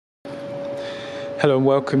Hello and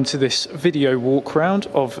welcome to this video walk round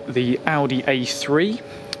of the Audi A3.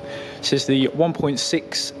 This is the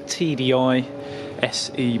 1.6 TDI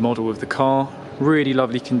SE model of the car. Really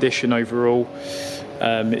lovely condition overall.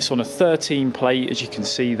 It's on a 13 plate, as you can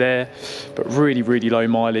see there, but really low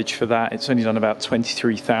mileage for that. It's only done about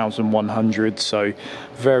 23,100, so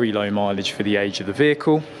very low mileage for the age of the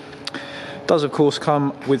vehicle. Does of course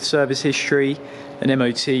come with service history and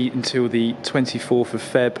MOT until the 24th of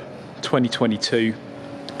Feb 2022,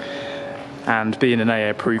 and being an AA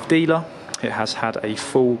approved dealer, it has had a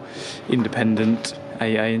full independent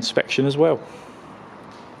AA inspection as well.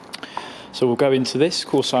 So we'll go into this. Of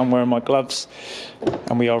course, I'm wearing my gloves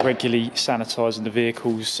and we are regularly sanitising the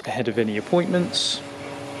vehicles ahead of any appointments.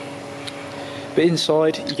 But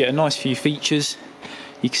inside you get a nice few features.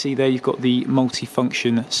 You can see there you've got the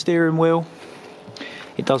multi-function steering wheel.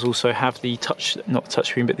 It does also have the not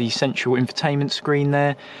touchscreen, but the central infotainment screen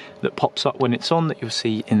there that pops up when it's on, that you'll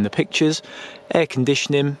see in the pictures. Air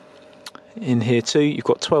conditioning in here too. You've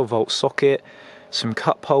got 12-volt socket, some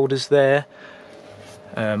cup holders there.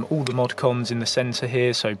 All the mod cons in the centre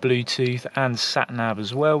here, so Bluetooth and sat nav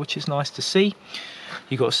as well, which is nice to see.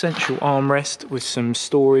 You've got a central armrest with some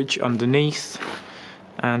storage underneath,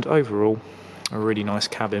 and overall a really nice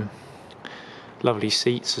cabin. Lovely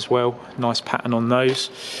seats as well, nice pattern on those,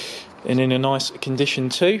 and in a nice condition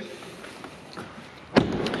too.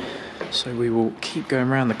 So we will keep going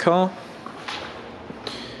around the car.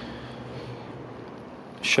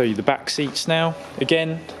 Show you the back seats now.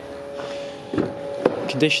 Again,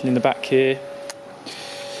 condition in the back here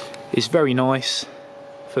is very nice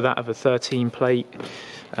for that of a 13 plate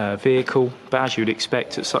vehicle, but as you would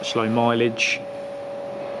expect at such low mileage,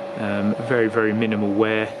 very minimal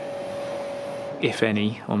wear, if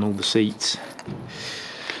any, on all the seats.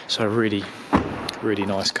 So really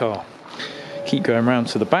nice car. Keep going around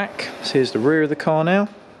to the back. So here's the rear of the car now,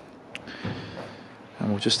 and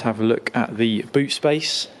we'll just have a look at the boot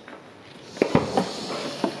space.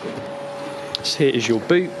 So here is your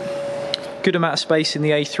boot. Good amount of space in the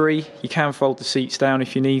A3. You can fold the seats down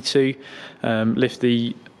if you need to, lift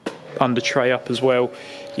the under tray up as well.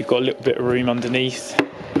 You've got a little bit of room underneath,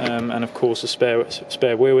 and of course a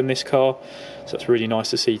spare wheel in this car, so that's really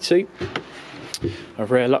nice to see too. A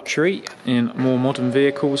rare luxury in more modern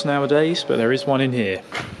vehicles nowadays, but there is one in here.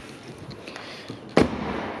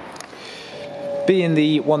 Being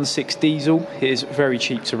the 1.6 diesel, it is very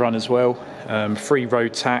cheap to run as well. Free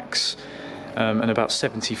road tax, and about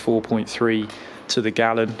 74.3 to the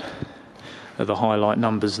gallon are the highlight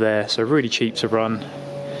numbers there, so really cheap to run.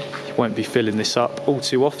 You won't be filling this up all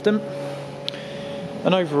too often.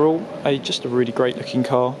 And overall, just a really great looking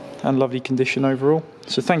car and lovely condition overall.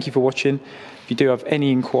 So thank you for watching. If you do have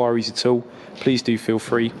any inquiries at all, please do feel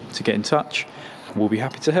free to get in touch. We'll be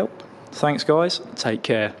happy to help. Thanks guys, take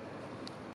care.